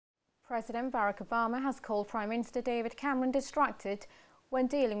President Barack Obama has called Prime Minister David Cameron distracted when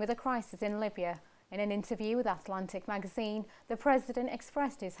dealing with a crisis in Libya. In an interview with Atlantic magazine, the President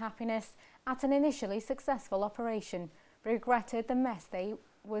expressed his happiness at an initially successful operation, but regretted the mess they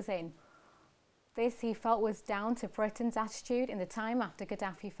was in. This, he felt, was down to Britain's attitude in the time after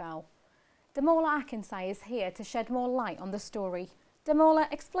Gaddafi fell. Damola Akinsai is here to shed more light on the story. Damola,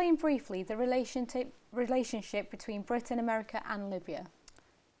 explain briefly the relationship between Britain, America and Libya.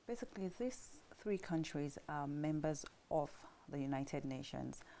 Basically, these three countries are members of the United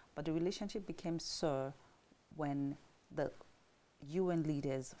Nations, but the relationship became sour when the UN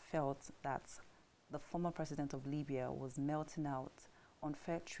leaders felt that the former president of Libya was melting out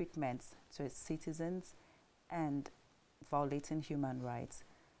unfair treatments to its citizens and violating human rights.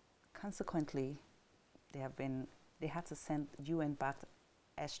 Consequently, they had to send UN-backed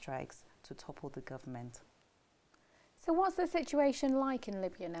airstrikes to topple the government. So what's the situation like in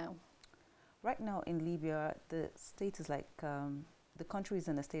Libya now? Right now in Libya, the state is like, the country is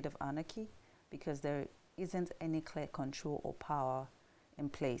in a state of anarchy because there isn't any clear control or power in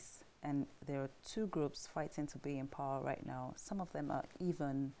place. And there are two groups fighting to be in power right now. Some of them are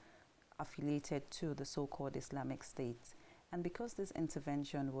even affiliated to the so-called Islamic State. And because this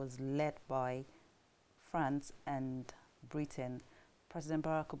intervention was led by France and Britain, President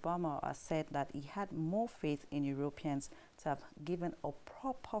Barack Obama has said that he had more faith in Europeans to have given a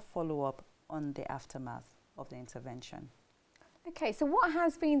proper follow-up on the aftermath of the intervention. Okay, so what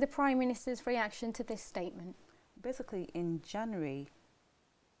has been the Prime Minister's reaction to this statement? Basically, in January,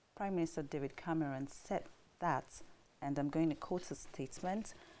 Prime Minister David Cameron said that, and I'm going to quote his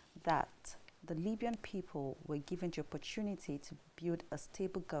statement, that the Libyan people were given the opportunity to build a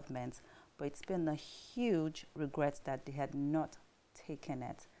stable government, but it's been a huge regret that they had not taken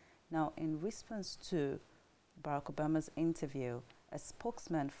it. Now, in response to Barack Obama's interview, a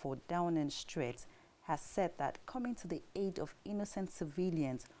spokesman for Downing Street has said that coming to the aid of innocent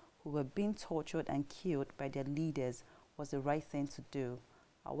civilians who were being tortured and killed by their leaders was the right thing to do.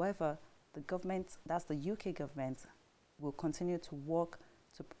 However, the government, that's the UK government, will continue to work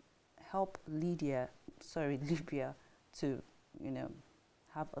to help Libya to,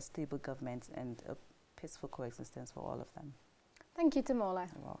 have a stable government and a peaceful coexistence for all of them. Thank you, Damola.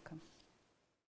 You're welcome.